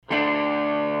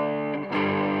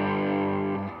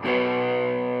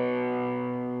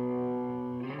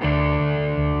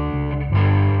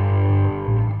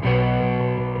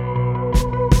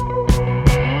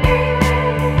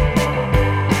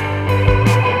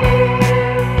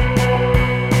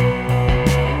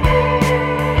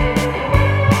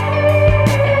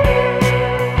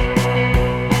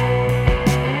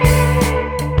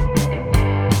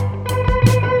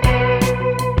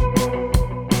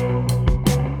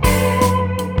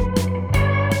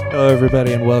Hello,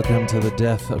 everybody, and welcome to the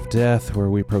Death of Death, where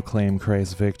we proclaim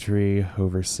Christ's victory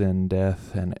over sin,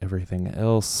 death, and everything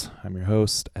else. I'm your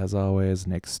host, as always,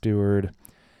 Nick Stewart.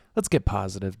 Let's get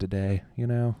positive today. You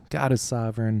know, God is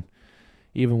sovereign,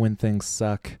 even when things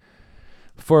suck.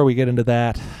 Before we get into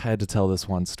that, I had to tell this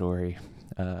one story.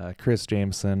 Chris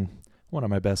Jameson, one of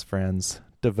my best friends,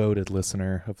 devoted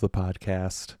listener of the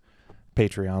podcast,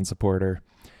 Patreon supporter,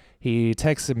 he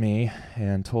texted me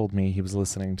and told me he was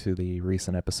listening to the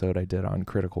recent episode I did on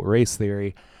critical race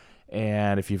theory.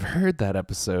 And if you've heard that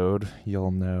episode, you'll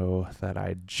know that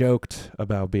I joked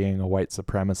about being a white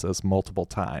supremacist multiple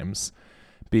times,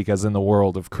 because in the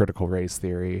world of critical race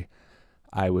theory,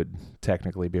 I would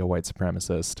technically be a white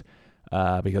supremacist,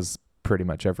 because pretty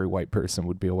much every white person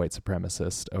would be a white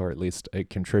supremacist, or at least a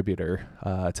contributor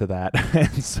to that.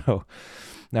 And so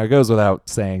now it goes without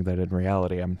saying that in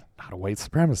reality, I'm not a white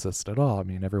supremacist at all. I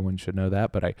mean, everyone should know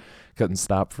that, but I couldn't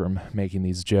stop from making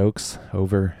these jokes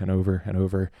over and over and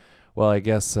over. Well, I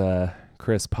guess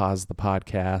Chris paused the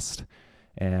podcast,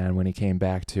 and when he came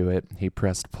back to it, he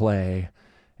pressed play,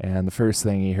 and the first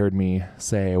thing he heard me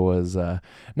say was,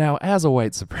 now, as a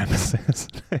white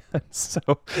supremacist. So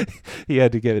he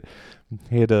had to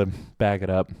back it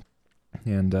up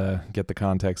and get the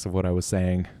context of what I was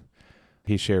saying.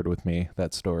 He shared with me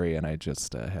that story, and I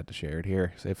just had to share it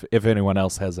here. If anyone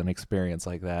else has an experience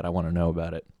like that, I want to know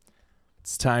about it.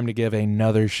 It's time to give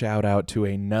another shout out to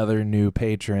another new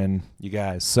patron. You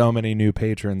guys, so many new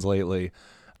patrons lately.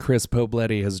 Chris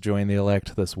Pobletti has joined the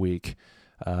elect this week.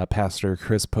 Pastor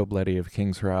Chris Pobletti of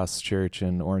King's Cross Church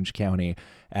in Orange County.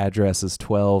 Address is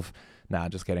 12. Nah,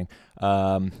 just kidding.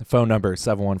 Phone number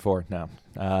 714.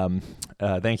 No.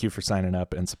 Thank you for signing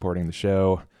up and supporting the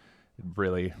show. It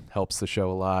really helps the show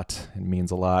a lot. It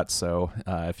means a lot. So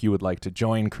if you would like to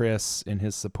join Chris in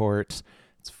his support,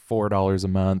 it's $4 a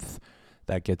month.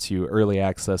 That gets you early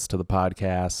access to the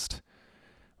podcast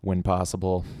when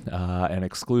possible, an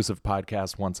exclusive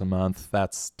podcast once a month.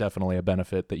 That's definitely a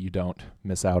benefit that you don't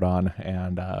miss out on.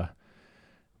 And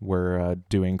we're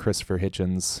doing Christopher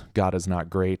Hitchens' God is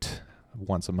Not Great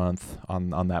once a month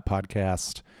on that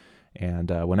podcast.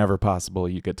 And whenever possible,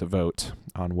 you get to vote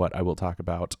on what I will talk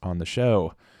about on the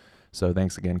show. So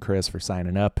thanks again, Chris, for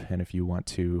signing up. And if you want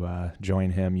to join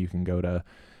him, you can go to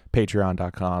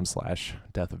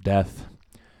patreon.com/deathofdeath.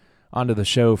 On to the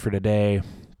show for today.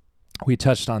 We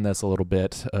touched on this a little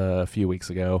bit a few weeks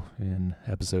ago in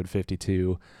episode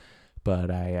 52,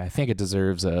 but I think it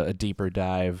deserves a deeper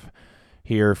dive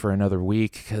here for another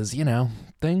week because, you know,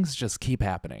 things just keep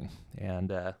happening.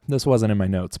 And this wasn't in my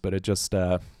notes, but it just...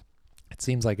 it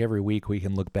seems like every week we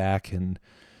can look back and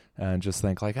just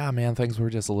think like, oh man, things were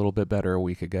just a little bit better a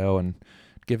week ago, and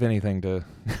give anything to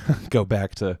go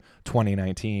back to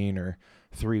 2019 or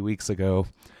 3 weeks ago.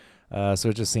 So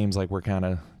it just seems like we're kind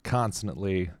of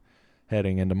constantly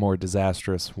heading into more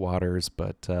disastrous waters,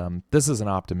 but this is an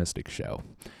optimistic show.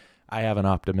 I have an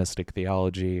optimistic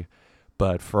theology,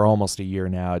 but for almost a year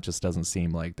now, it just doesn't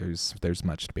seem like there's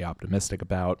much to be optimistic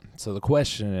about. So the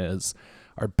question is,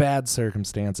 are bad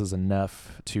circumstances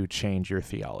enough to change your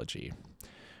theology?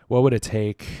 What would it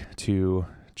take to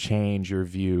change your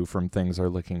view from things are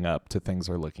looking up to things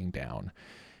are looking down?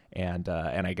 And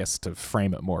I guess to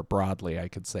frame it more broadly, I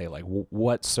could say, like,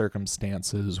 what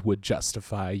circumstances would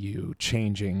justify you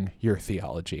changing your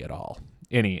theology at all?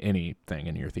 Anything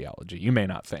in your theology. You may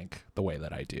not think the way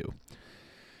that I do.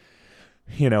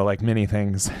 You know, like many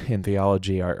things in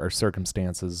theology, our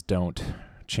circumstances don't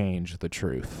change the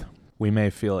truth. We may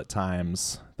feel at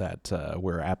times that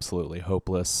we're absolutely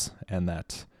hopeless and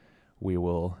that we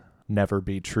will never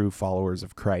be true followers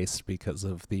of Christ because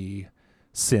of the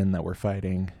sin that we're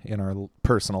fighting in our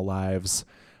personal lives.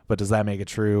 But does that make it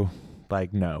true?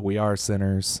 Like, no, we are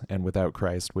sinners, and without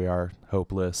Christ, we are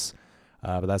hopeless.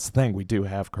 But that's the thing. We do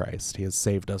have Christ. He has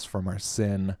saved us from our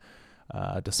sin.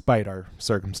 Despite our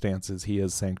circumstances, he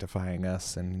is sanctifying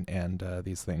us, and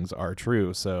these things are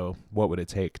true. So what would it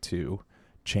take to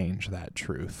change that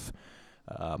truth?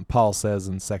 Paul says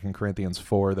in 2 Corinthians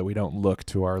 4 that we don't look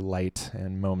to our light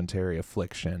and momentary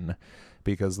affliction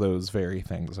because those very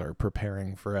things are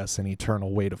preparing for us an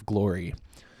eternal weight of glory.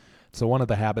 So one of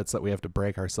the habits that we have to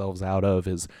break ourselves out of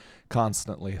is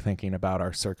constantly thinking about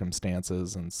our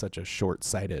circumstances in such a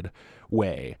short-sighted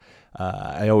way.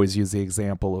 I always use the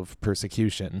example of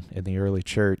persecution in the early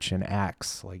church in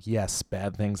Acts. Like, yes,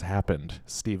 bad things happened.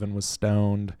 Stephen was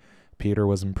stoned. Peter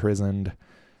was imprisoned.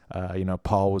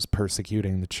 Paul was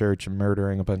persecuting the church and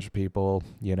murdering a bunch of people,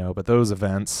 but those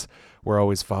events were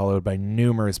always followed by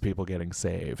numerous people getting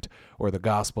saved, or the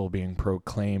gospel being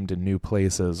proclaimed in new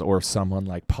places, or someone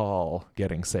like Paul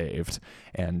getting saved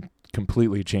and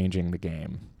completely changing the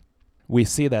game. We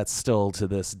see that still to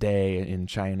this day in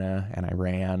China and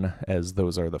Iran, as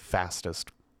those are the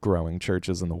fastest growing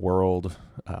churches in the world,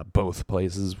 both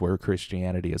places where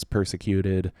Christianity is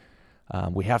persecuted.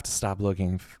 We have to stop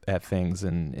looking at things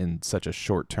in such a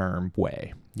short-term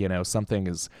way. Something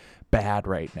is bad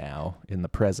right now in the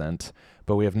present,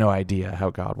 but we have no idea how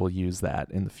God will use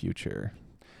that in the future.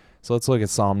 So let's look at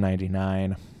Psalm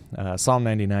 99. Psalm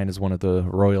 99 is one of the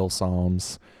royal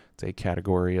psalms. It's a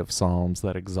category of psalms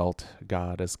that exalt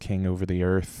God as king over the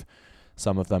earth.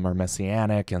 Some of them are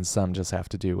messianic, and some just have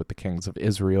to do with the kings of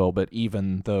Israel, but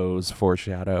even those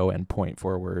foreshadow and point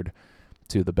forward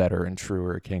to the better and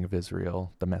truer king of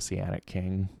Israel, the messianic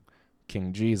king,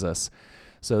 King Jesus.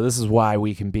 So this is why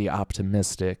we can be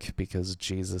optimistic, because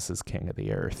Jesus is king of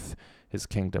the earth. His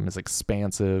kingdom is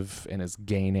expansive and is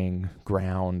gaining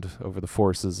ground over the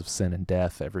forces of sin and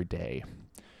death every day.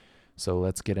 So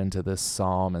let's get into this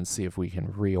psalm and see if we can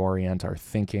reorient our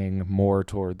thinking more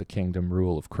toward the kingdom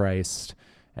rule of Christ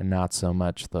and not so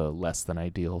much the less than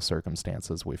ideal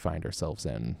circumstances we find ourselves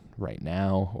in right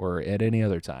now or at any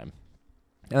other time.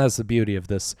 And that's the beauty of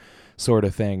this sort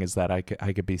of thing, is that I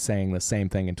could be saying the same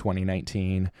thing in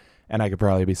 2019, and I could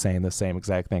probably be saying the same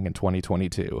exact thing in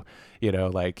 2022.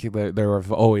 There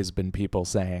have always been people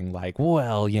saying,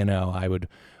 well, I would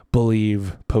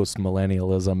believe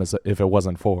post-millennialism if it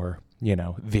wasn't for,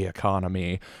 the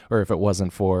economy, or if it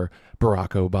wasn't for Barack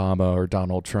Obama or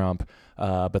Donald Trump.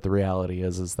 But the reality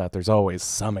is that there's always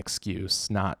some excuse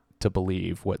not to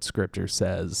believe what Scripture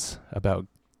says about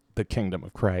the kingdom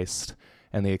of Christ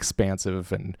and the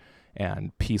expansive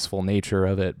and peaceful nature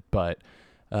of it. But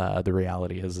the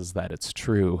reality is that it's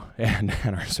true, and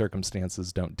our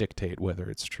circumstances don't dictate whether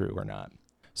it's true or not.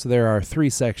 So there are 3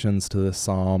 sections to this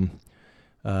psalm,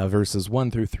 verses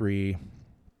 1 through 3,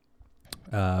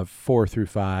 4 through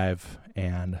 5,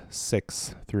 and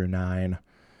 6 through 9.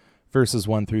 Verses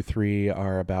 1 through 3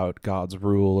 are about God's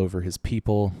rule over his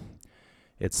people.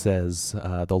 It says,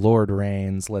 the Lord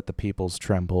reigns, let the peoples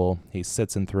tremble. He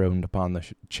sits enthroned upon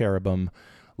the cherubim,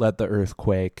 let the earth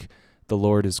quake. The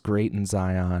Lord is great in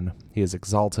Zion. He is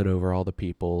exalted over all the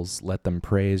peoples. Let them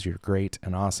praise your great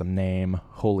and awesome name.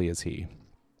 Holy is he.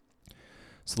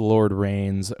 So the Lord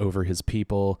reigns over his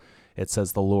people. It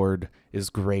says the Lord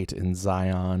is great in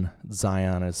Zion.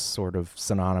 Zion is sort of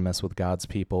synonymous with God's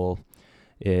people.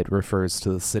 It refers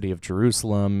to the city of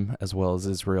Jerusalem as well as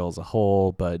Israel as a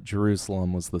whole, but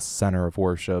Jerusalem was the center of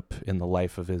worship in the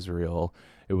life of Israel.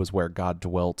 It was where God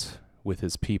dwelt with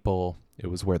his people. It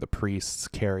was where the priests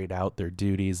carried out their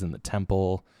duties in the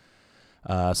temple.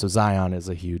 So Zion is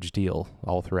a huge deal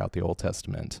all throughout the Old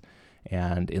Testament.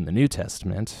 And in the New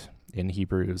Testament, in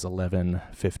Hebrews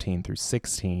 11:15 through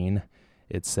 16,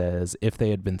 it says, if they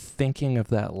had been thinking of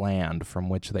that land from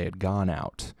which they had gone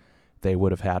out, they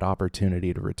would have had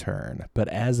opportunity to return. But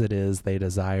as it is, they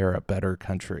desire a better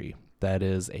country, that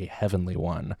is, a heavenly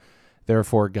one.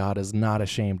 Therefore, God is not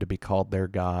ashamed to be called their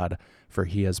God, for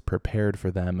he has prepared for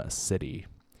them a city.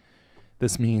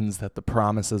 This means that the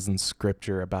promises in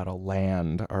Scripture about a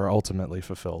land are ultimately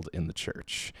fulfilled in the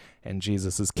church and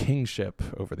Jesus' kingship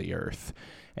over the earth.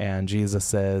 And Jesus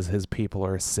says his people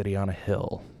are a city on a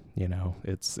hill.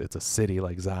 It's a city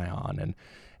like Zion.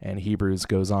 And Hebrews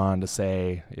goes on to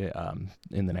say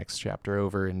in the next chapter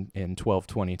over in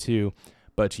 12:22,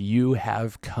 but you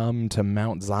have come to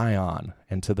Mount Zion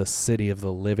and to the city of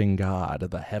the living God,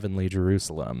 the heavenly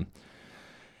Jerusalem.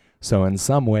 So in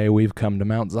some way, we've come to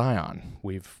Mount Zion.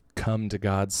 We've come to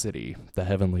God's city, the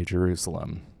heavenly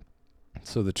Jerusalem.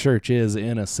 So the church is,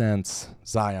 in a sense,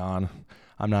 Zion.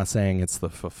 I'm not saying it's the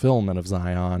fulfillment of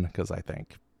Zion, because I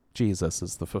think Jesus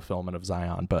is the fulfillment of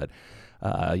Zion, but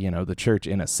the church,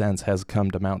 in a sense, has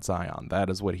come to Mount Zion. That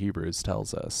is what Hebrews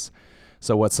tells us.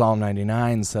 So what Psalm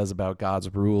 99 says about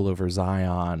God's rule over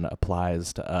Zion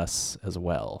applies to us as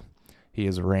well. He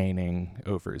is reigning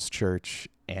over his church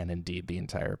and indeed the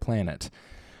entire planet.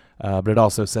 But it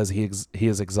also says he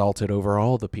is exalted over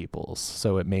all the peoples.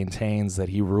 So it maintains that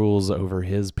he rules over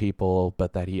his people,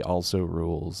 but that he also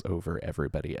rules over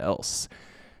everybody else.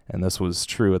 And this was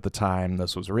true at the time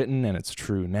this was written, and it's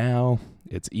true now.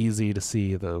 It's easy to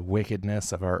see the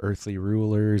wickedness of our earthly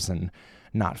rulers and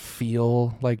not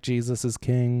feel like Jesus is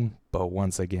king. But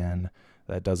once again,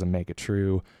 that doesn't make it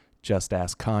true. Just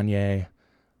ask Kanye.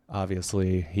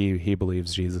 Obviously, he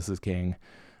believes Jesus is king.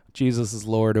 Jesus is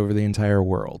Lord over the entire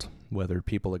world, whether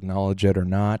people acknowledge it or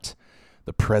not.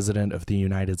 The President of the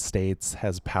United States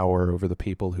has power over the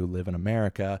people who live in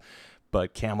America,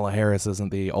 but Kamala Harris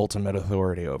isn't the ultimate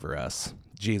authority over us.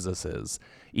 Jesus is.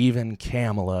 Even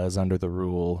Kamala is under the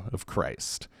rule of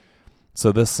Christ.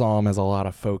 So this psalm has a lot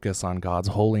of focus on God's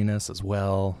holiness as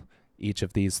well. Each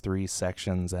of these 3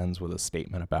 sections ends with a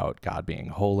statement about God being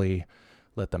holy.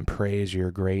 Let them praise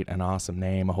your great and awesome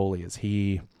name. Holy is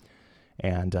he.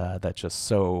 And that's just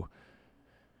so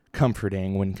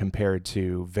comforting when compared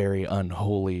to very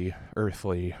unholy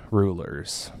earthly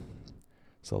rulers.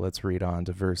 So let's read on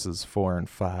to verses 4 and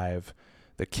 5.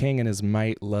 The king in his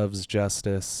might loves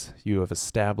justice. You have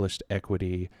established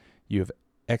equity. You have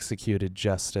executed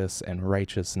justice and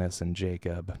righteousness in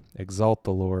Jacob. Exalt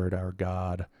the Lord our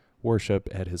God. Worship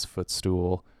at his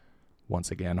footstool. Once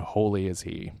again, holy is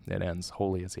he. It ends,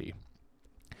 holy is he.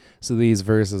 So these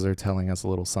verses are telling us a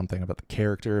little something about the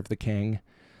character of the king.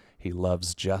 He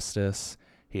loves justice.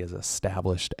 He has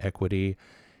established equity.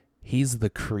 He's the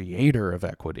creator of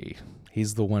equity.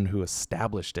 He's the one who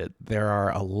established it. There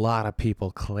are a lot of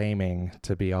people claiming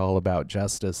to be all about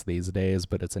justice these days,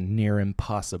 but it's a near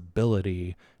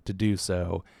impossibility to do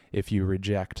so if you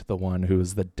reject the one who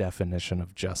is the definition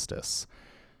of justice.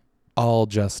 All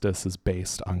justice is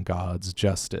based on God's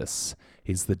justice.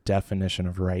 He's the definition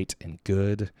of right and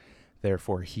good.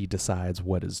 Therefore, he decides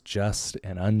what is just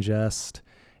and unjust.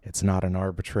 It's not an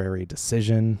arbitrary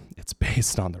decision. It's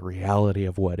based on the reality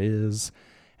of what is,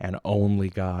 and only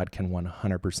God can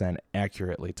 100%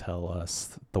 accurately tell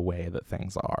us the way that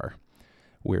things are.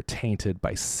 We're tainted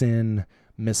by sin,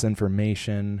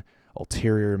 misinformation,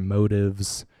 ulterior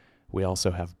motives. We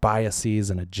also have biases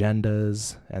and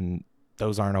agendas, and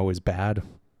those aren't always bad.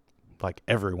 Like,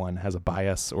 everyone has a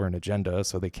bias or an agenda,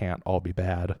 so they can't all be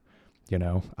bad. You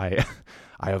know, I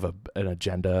have an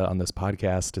agenda on this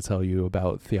podcast to tell you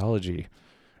about theology.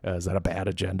 Is that a bad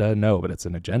agenda? No, but it's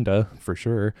an agenda for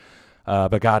sure.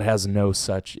 But God has no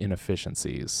such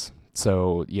inefficiencies.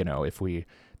 So, you know, if we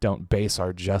don't base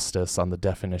our justice on the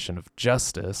definition of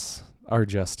justice, our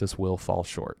justice will fall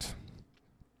short.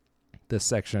 This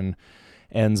section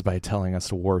ends by telling us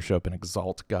to worship and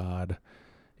exalt God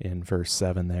in verse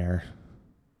 7 there.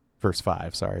 Verse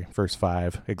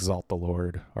 5, exalt the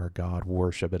Lord our God,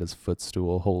 worship at his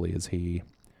footstool, holy is he.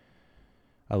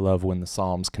 I love when the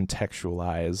Psalms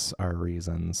contextualize our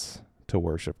reasons to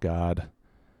worship God.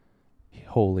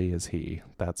 Holy is he.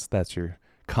 That's your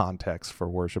context for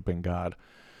worshiping God.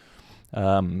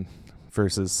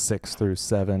 Verses 6 through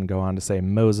 7 go on to say,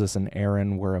 Moses and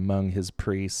Aaron were among his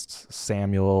priests.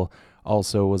 Samuel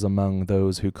also was among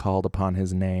those who called upon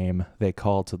his name. They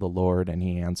called to the Lord, and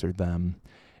he answered them.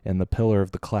 In the pillar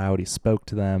of the cloud he spoke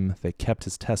to them. They kept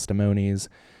his testimonies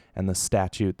and the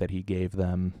statute that he gave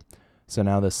them. So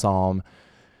now this psalm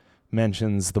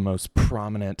mentions the most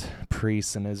prominent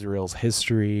priests in Israel's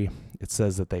history. It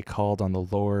says that they called on the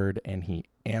Lord and he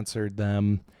answered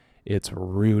them. It's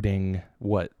rooting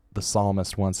what the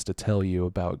psalmist wants to tell you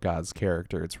about God's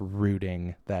character. It's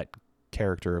rooting that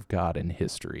character of God in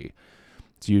history.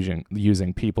 It's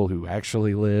using people who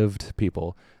actually lived,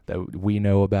 people that we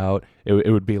know about.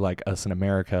 It would be like us in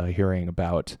America hearing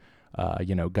about,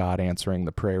 God answering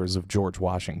the prayers of George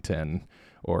Washington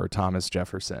or Thomas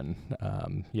Jefferson.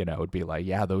 It would be like,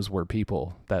 yeah, those were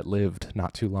people that lived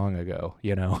not too long ago.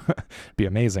 It'd be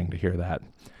amazing to hear that.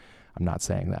 I'm not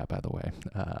saying that, by the way.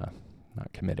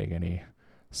 Not committing any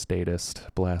statist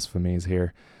blasphemies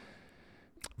here.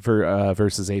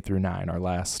 Verses 8 through 9, our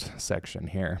last section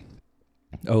here.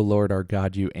 O Lord our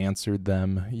God, you answered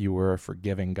them. You were a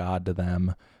forgiving God to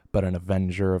them, but an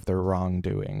avenger of their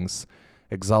wrongdoings.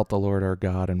 Exalt the Lord our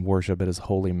God and worship at his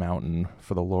holy mountain,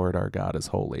 for the Lord our God is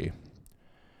holy.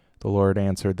 The Lord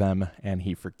answered them, and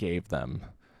he forgave them.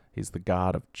 He's the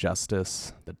God of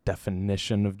justice, the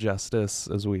definition of justice,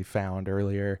 as we found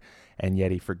earlier, and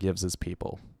yet he forgives his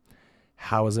people.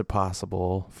 How is it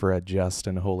possible for a just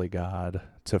and holy God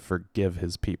to forgive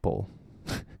his people?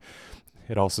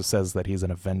 It also says that he's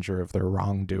an avenger of their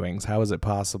wrongdoings. How is it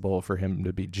possible for him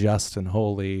to be just and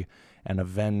holy and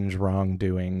avenge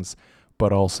wrongdoings,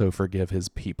 but also forgive his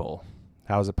people?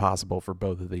 How is it possible for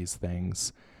both of these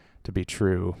things to be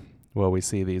true? Well, we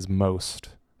see these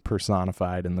most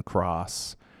personified in the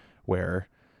cross, where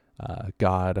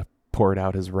God poured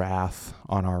out his wrath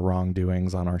on our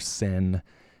wrongdoings, on our sin,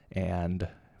 and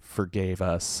forgave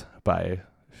us by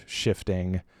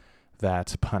shifting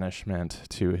that punishment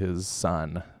to his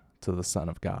son, to the Son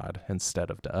of God,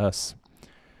 instead of to us.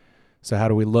 So how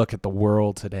do we look at the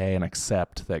world today and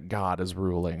accept that God is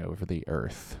ruling over the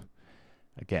earth?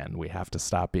 Again, we have to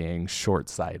stop being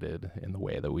short-sighted in the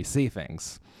way that we see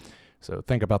things. So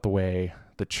think about the way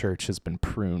the church has been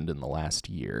pruned in the last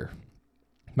year.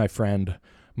 My friend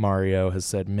Mario has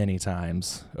said many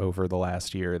times over the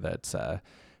last year that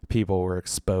people were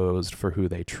exposed for who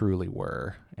they truly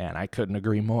were, and I couldn't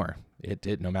agree more. It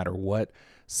did. No matter what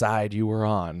side you were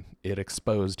on, it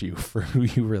exposed you for who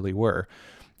you really were.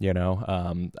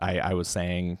 I was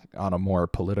saying on a more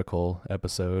political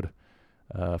episode,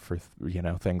 for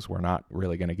things we're not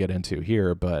really going to get into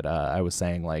here, but I was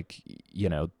saying, like,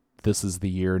 this is the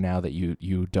year now that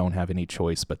you don't have any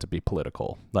choice but to be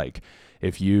political. Like,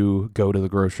 if you go to the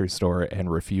grocery store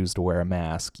and refuse to wear a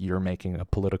mask, you're making a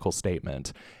political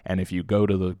statement. And if you go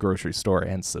to the grocery store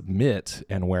and submit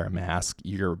and wear a mask,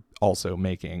 you're also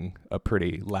making a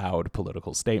pretty loud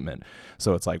political statement.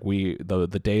 So it's like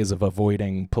the days of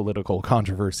avoiding political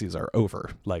controversies are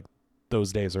over. Like,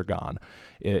 those days are gone.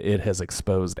 It has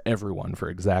exposed everyone for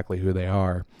exactly who they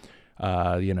are.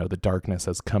 The darkness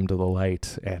has come to the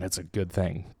light, and it's a good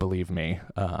thing, believe me.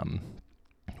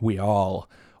 We all,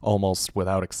 almost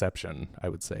without exception, I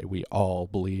would say, we all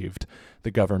believed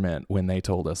the government when they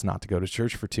told us not to go to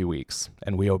church for 2 weeks,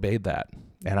 and we obeyed that.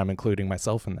 And I'm including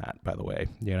myself in that, by the way.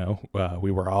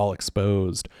 We were all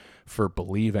exposed for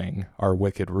believing our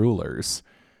wicked rulers,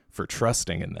 for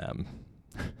trusting in them.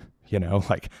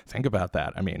 Think about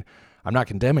that. I mean, I'm not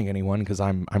condemning anyone because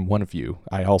I'm one of you.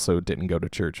 I also didn't go to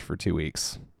church for 2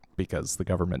 weeks because the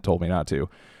government told me not to.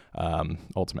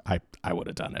 Ultimately, I would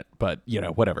have done it, but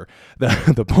whatever.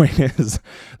 The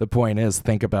point is,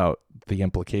 think about the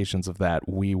implications of that.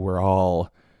 We all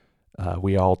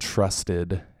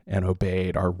trusted and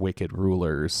obeyed our wicked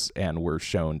rulers and were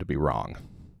shown to be wrong.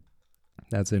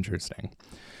 That's interesting.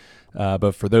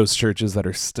 But for those churches that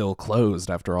are still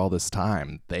closed after all this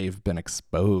time, they've been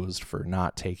exposed for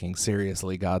not taking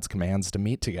seriously God's commands to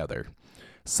meet together.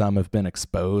 Some have been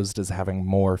exposed as having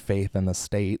more faith in the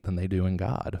state than they do in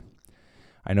God.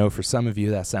 I know for some of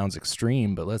you that sounds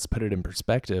extreme, but let's put it in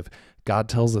perspective. God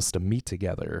tells us to meet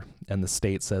together, and the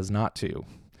state says not to.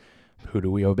 Who do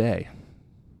we obey?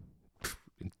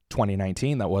 In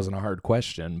 2019, that wasn't a hard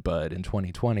question, but in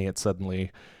 2020, it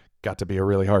suddenly got to be a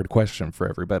really hard question for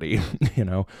everybody.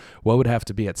 What would have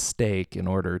to be at stake in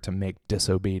order to make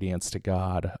disobedience to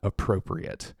God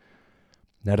appropriate?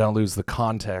 Now, don't lose the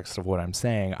context of what I'm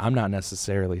saying. I'm not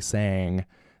necessarily saying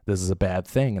this is a bad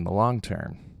thing in the long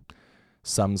term.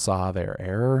 Some saw their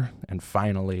error and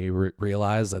finally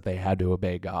realized that they had to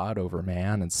obey God over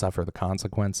man and suffer the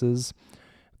consequences.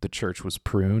 The church was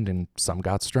pruned and some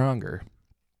got stronger.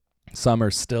 Some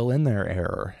are still in their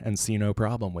error and see no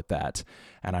problem with that,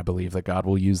 and I believe that God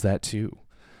will use that too.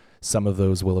 Some of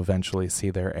those will eventually see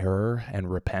their error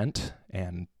and repent,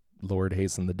 and Lord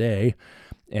hasten the day,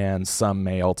 and some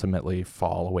may ultimately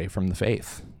fall away from the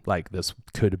faith. Like, this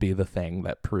could be the thing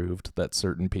that proved that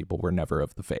certain people were never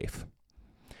of the faith.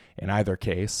 In either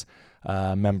case,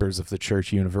 members of the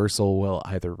Church Universal will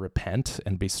either repent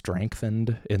and be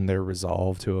strengthened in their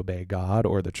resolve to obey God,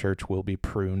 or the church will be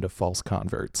pruned of false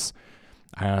converts.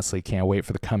 I honestly can't wait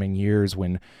for the coming years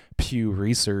when Pew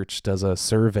Research does a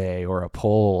survey or a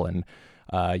poll and,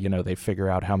 they figure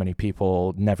out how many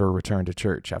people never returned to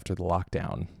church after the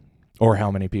lockdown, or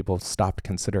how many people stopped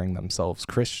considering themselves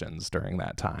Christians during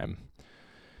that time.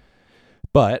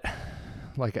 But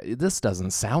this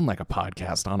doesn't sound like a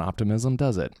podcast on optimism,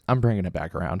 does it? I'm bringing it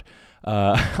back around.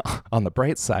 On the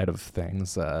bright side of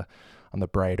things, on the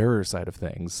brighter side of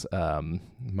things,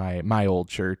 my old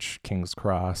church, King's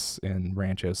Cross in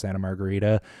Rancho Santa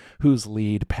Margarita, whose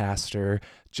lead pastor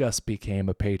just became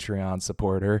a Patreon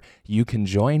supporter. You can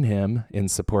join him in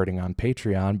supporting on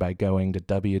Patreon by going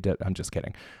to I'm just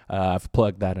kidding. I've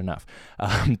plugged that enough.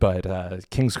 But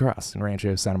King's Cross in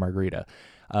Rancho Santa Margarita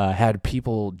had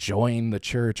people join the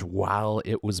church while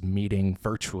it was meeting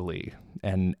virtually,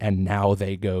 and now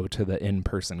they go to the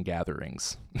in-person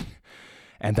gatherings.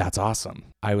 And that's awesome.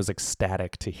 I was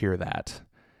ecstatic to hear that.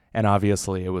 And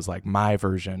obviously it was like my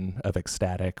version of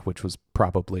ecstatic, which was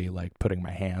probably like putting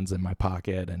my hands in my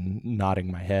pocket and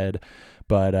nodding my head.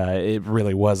 But it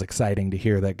really was exciting to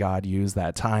hear that God used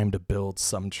that time to build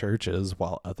some churches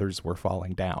while others were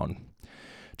falling down.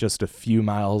 Just a few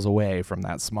miles away from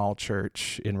that small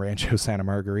church in Rancho Santa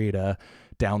Margarita,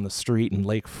 down the street in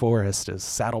Lake Forest, is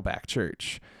Saddleback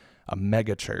Church, a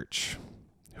mega church,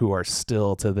 who are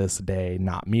still to this day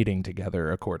not meeting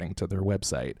together according to their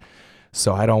website.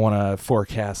 So I don't want to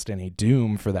forecast any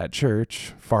doom for that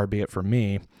church, far be it from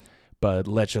me, but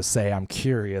let's just say I'm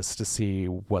curious to see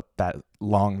what that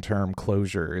long-term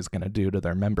closure is going to do to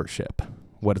their membership,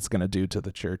 what it's going to do to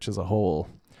the church as a whole.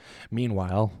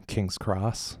 Meanwhile, King's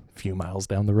Cross, a few miles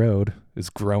down the road, is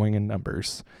growing in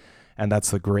numbers. And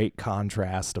that's the great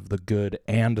contrast of the good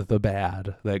and the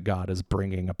bad that God is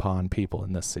bringing upon people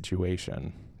in this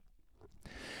situation.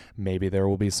 Maybe there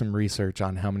will be some research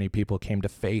on how many people came to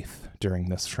faith during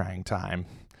this trying time.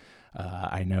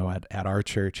 I know at our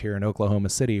church here in Oklahoma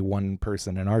City, one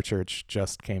person in our church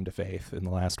just came to faith in the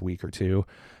last week or two,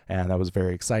 and that was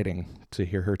very exciting to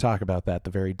hear her talk about that the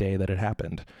very day that it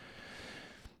happened.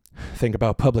 Think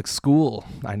about public school.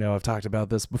 I know I've talked about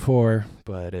this before,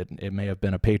 but it may have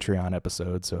been a Patreon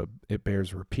episode, so it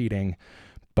bears repeating.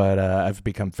 But I've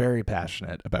become very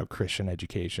passionate about Christian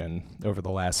education over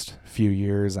the last few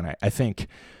years, and I think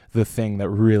the thing that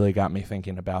really got me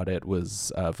thinking about it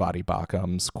was Vadi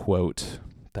Bakkum's quote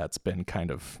that's been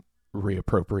kind of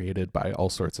reappropriated by all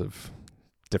sorts of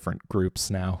different groups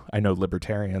now. I know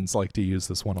libertarians like to use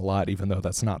this one a lot, even though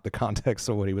that's not the context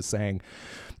of what he was saying.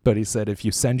 But he said, if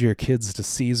you send your kids to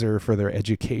Caesar for their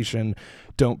education,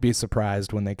 don't be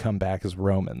surprised when they come back as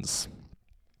Romans.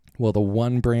 Well, the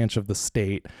one branch of the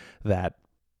state that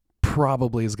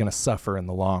probably is going to suffer in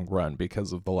the long run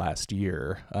because of the last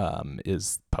year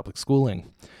is public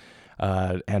schooling.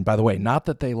 And by the way, not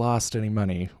that they lost any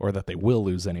money or that they will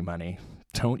lose any money.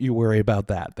 Don't you worry about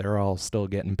that. They're all still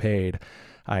getting paid.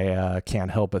 I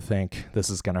can't help but think this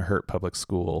is going to hurt public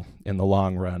school in the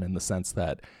long run, in the sense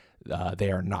that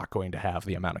they are not going to have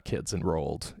the amount of kids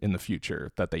enrolled in the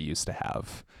future that they used to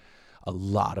have. A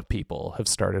lot of people have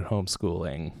started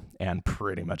homeschooling, and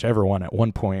pretty much everyone at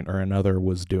one point or another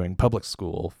was doing public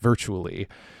school virtually,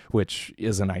 which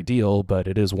isn't ideal, but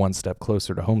it is one step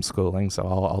closer to homeschooling, so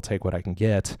I'll take what I can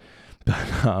get.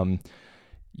 But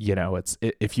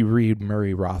if you read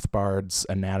Murray Rothbard's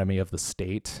Anatomy of the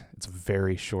State, it's a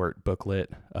very short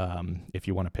booklet. If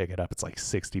you want to pick it up, it's like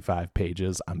 65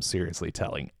 pages. I'm seriously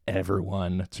telling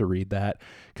everyone to read that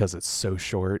because it's so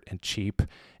short and cheap,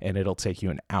 and it'll take you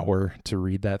an hour to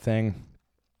read that thing.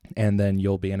 And then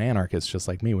you'll be an anarchist just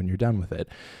like me when you're done with it.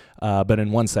 But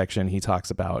in one section, he talks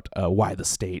about why the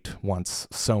state wants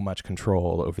so much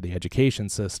control over the education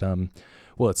system.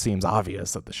 Well, it seems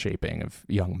obvious that the shaping of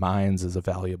young minds is a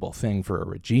valuable thing for a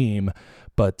regime,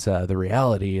 but the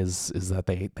reality is that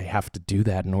they have to do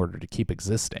that in order to keep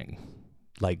existing.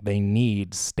 Like, they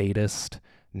need statist,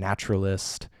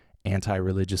 naturalist,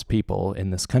 anti-religious people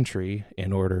in this country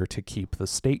in order to keep the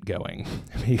state going,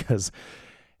 because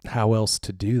how else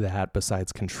to do that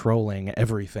besides controlling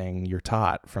everything you're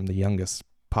taught from the youngest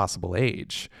possible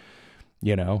age?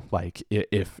 You know, like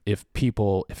if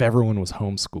everyone was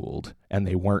homeschooled and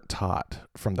they weren't taught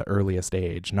from the earliest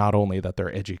age, not only that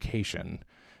their education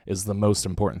is the most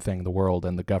important thing in the world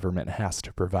and the government has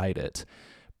to provide it,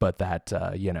 but that,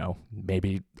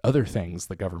 maybe other things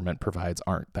the government provides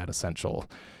aren't that essential.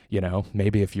 You know,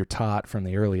 maybe if you're taught from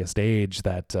the earliest age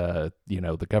that,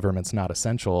 the government's not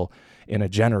essential, in a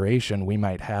generation, we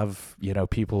might have,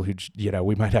 people who,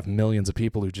 we might have millions of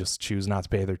people who just choose not to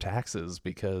pay their taxes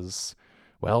because,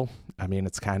 well, I mean,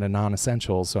 it's kind of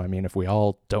non-essential. So, I mean, if we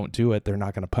all don't do it, they're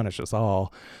not going to punish us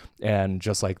all. And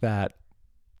just like that,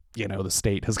 the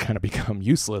state has kind of become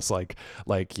useless. Like,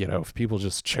 if people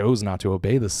just chose not to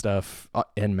obey this stuff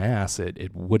en masse,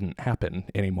 it wouldn't happen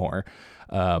anymore.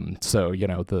 So,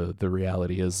 the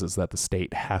reality is that the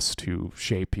state has to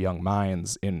shape young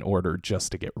minds in order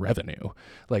just to get revenue.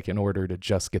 Like, in order to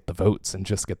just get the votes and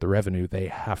just get the revenue, they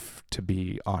have to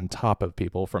be on top of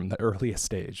people from the earliest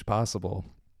stage possible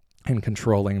and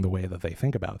controlling the way that they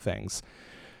think about things.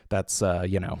 That's, I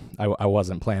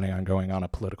wasn't planning on going on a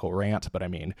political rant, but I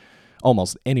mean,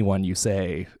 almost anyone you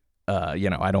say,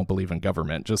 I don't believe in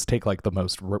government, just take like the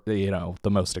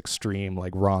most extreme,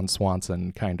 like Ron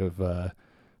Swanson kind of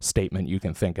statement you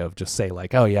can think of. Just say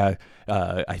like, oh yeah,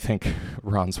 I think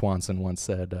Ron Swanson once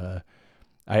said,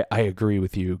 I agree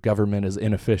with you. Government is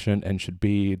inefficient and should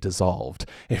be dissolved.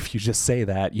 If you just say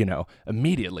that,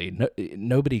 immediately,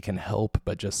 nobody can help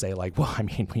but just say like, well, I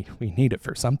mean, we need it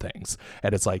for some things.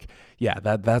 And it's like, yeah,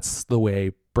 that's the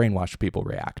way brainwashed people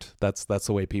react. That's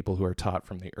the way people who are taught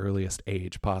from the earliest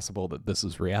age possible that this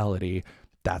is reality,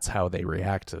 that's how they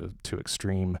react to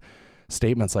extreme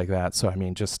statements like that. So, I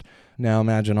mean, just now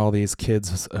imagine all these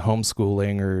kids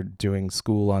homeschooling or doing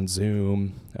school on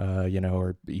Zoom,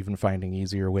 or even finding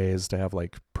easier ways to have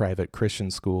like private Christian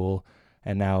school.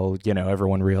 And now,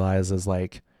 everyone realizes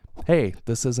like, hey,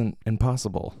 this isn't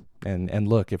impossible. And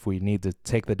look, if we need to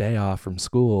take the day off from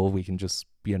school, we can just,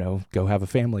 go have a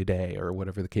family day or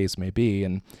whatever the case may be.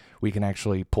 And we can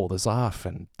actually pull this off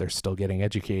and they're still getting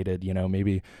educated.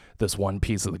 Maybe this one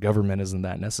piece of the government isn't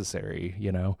that necessary,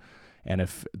 And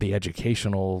if the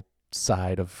educational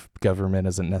side of government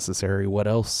isn't necessary, what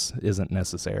else isn't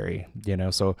necessary?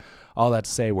 So all that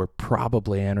to say, we're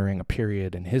probably entering a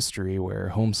period in history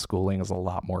where homeschooling is a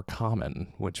lot more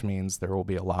common, which means there will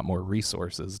be a lot more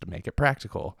resources to make it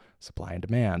practical, supply and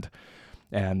demand.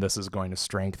 And this is going to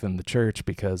strengthen the church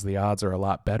because the odds are a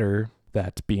lot better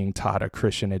that being taught a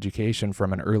Christian education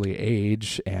from an early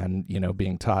age and,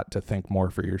 being taught to think more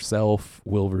for yourself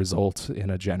will result in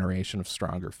a generation of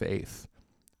stronger faith.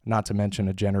 Not to mention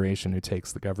a generation who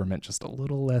takes the government just a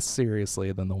little less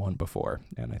seriously than the one before.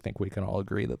 And I think we can all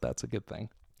agree that that's a good thing.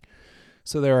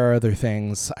 So there are other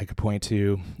things I could point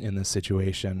to in this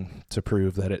situation to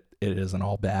prove that it isn't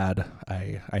all bad.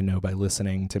 I know by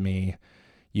listening to me,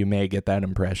 you may get that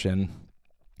impression.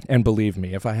 And believe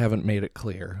me, if I haven't made it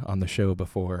clear on the show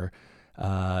before,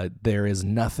 there is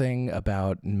nothing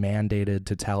about mandated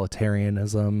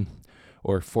totalitarianism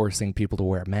or forcing people to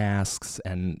wear masks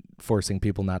and forcing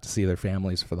people not to see their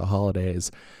families for the holidays.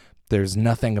 There's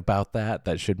nothing about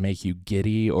that should make you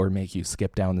giddy or make you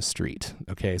skip down the street.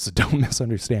 Okay, so don't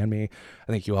misunderstand me.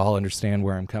 I think you all understand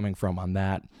where I'm coming from on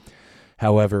that.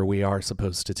 However, we are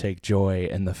supposed to take joy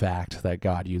in the fact that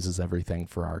God uses everything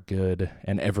for our good,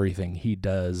 and everything he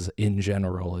does in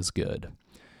general is good.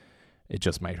 It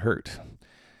just might hurt.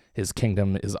 His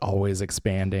kingdom is always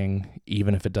expanding,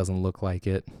 even if it doesn't look like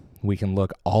it. We can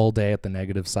look all day at the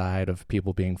negative side of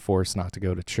people being forced not to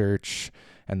go to church,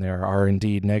 and there are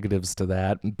indeed negatives to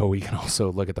that, but we can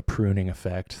also look at the pruning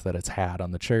effect that it's had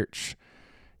on the church.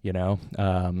 We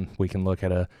can look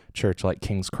at a church like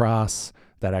King's Cross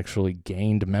that actually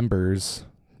gained members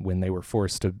when they were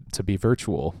forced to be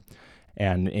virtual.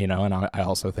 And, and I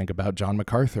also think about John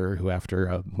MacArthur, who after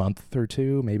a month or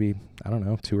two, maybe,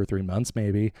 2 or 3 months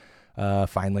maybe,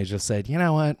 finally just said, you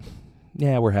know what?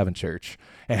 Yeah, we're having church.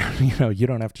 And, you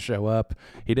don't have to show up.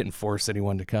 He didn't force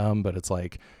anyone to come, but it's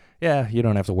like, yeah, you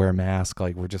don't have to wear a mask.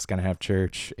 Like, we're just going to have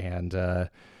church. And, I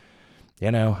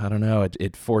don't know.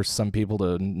 It forced some people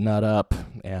to nut up,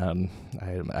 and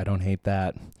I don't hate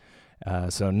that.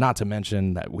 So not to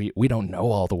mention that we don't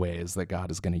know all the ways that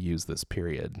God is going to use this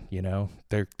period.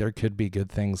 There could be good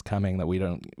things coming that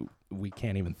we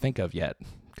can't even think of yet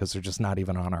because they're just not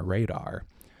even on our radar.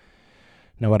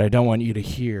 Now, what I don't want you to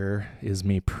hear is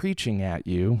me preaching at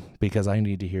you, because I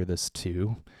need to hear this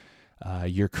too.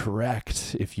 You're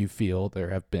correct if you feel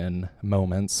there have been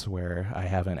moments where I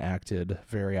haven't acted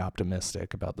very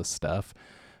optimistic about this stuff,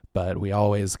 but we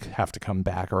always have to come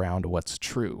back around to what's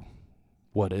true.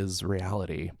 What is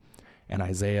reality? And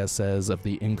Isaiah says, of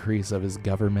the increase of his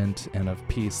government and of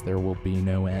peace there will be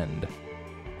no end.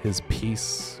 His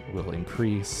peace will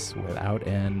increase without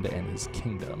end, and his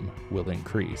kingdom will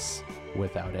increase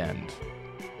without end.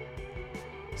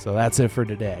 So that's it for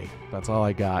today. That's all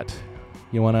I got.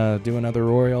 You want to do another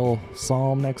royal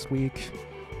psalm next week?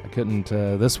 I couldn't.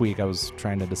 This week I was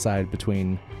trying to decide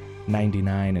between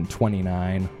 99 and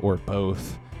 29, or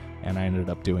both, and I ended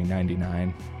up doing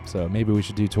 99. So maybe we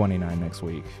should do 29 next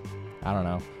week. I don't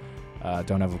know.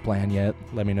 Don't have a plan yet.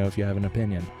 Let me know if you have an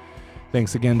opinion.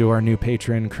 Thanks again to our new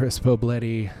patron, Chris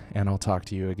Pobletti, and I'll talk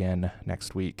to you again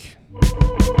next week.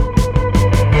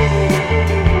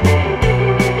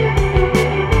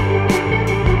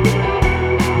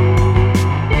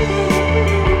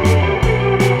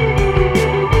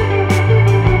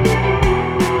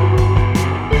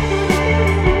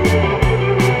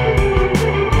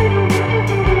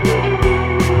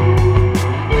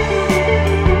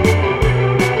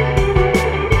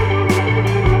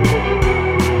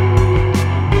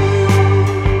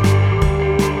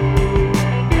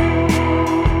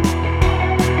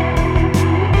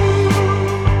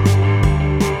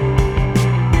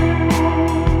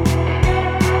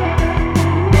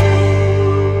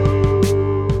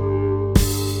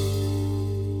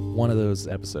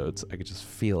 Episodes, I could just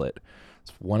feel it.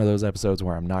 It's one of those episodes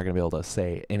where I'm not going to be able to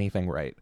say anything right.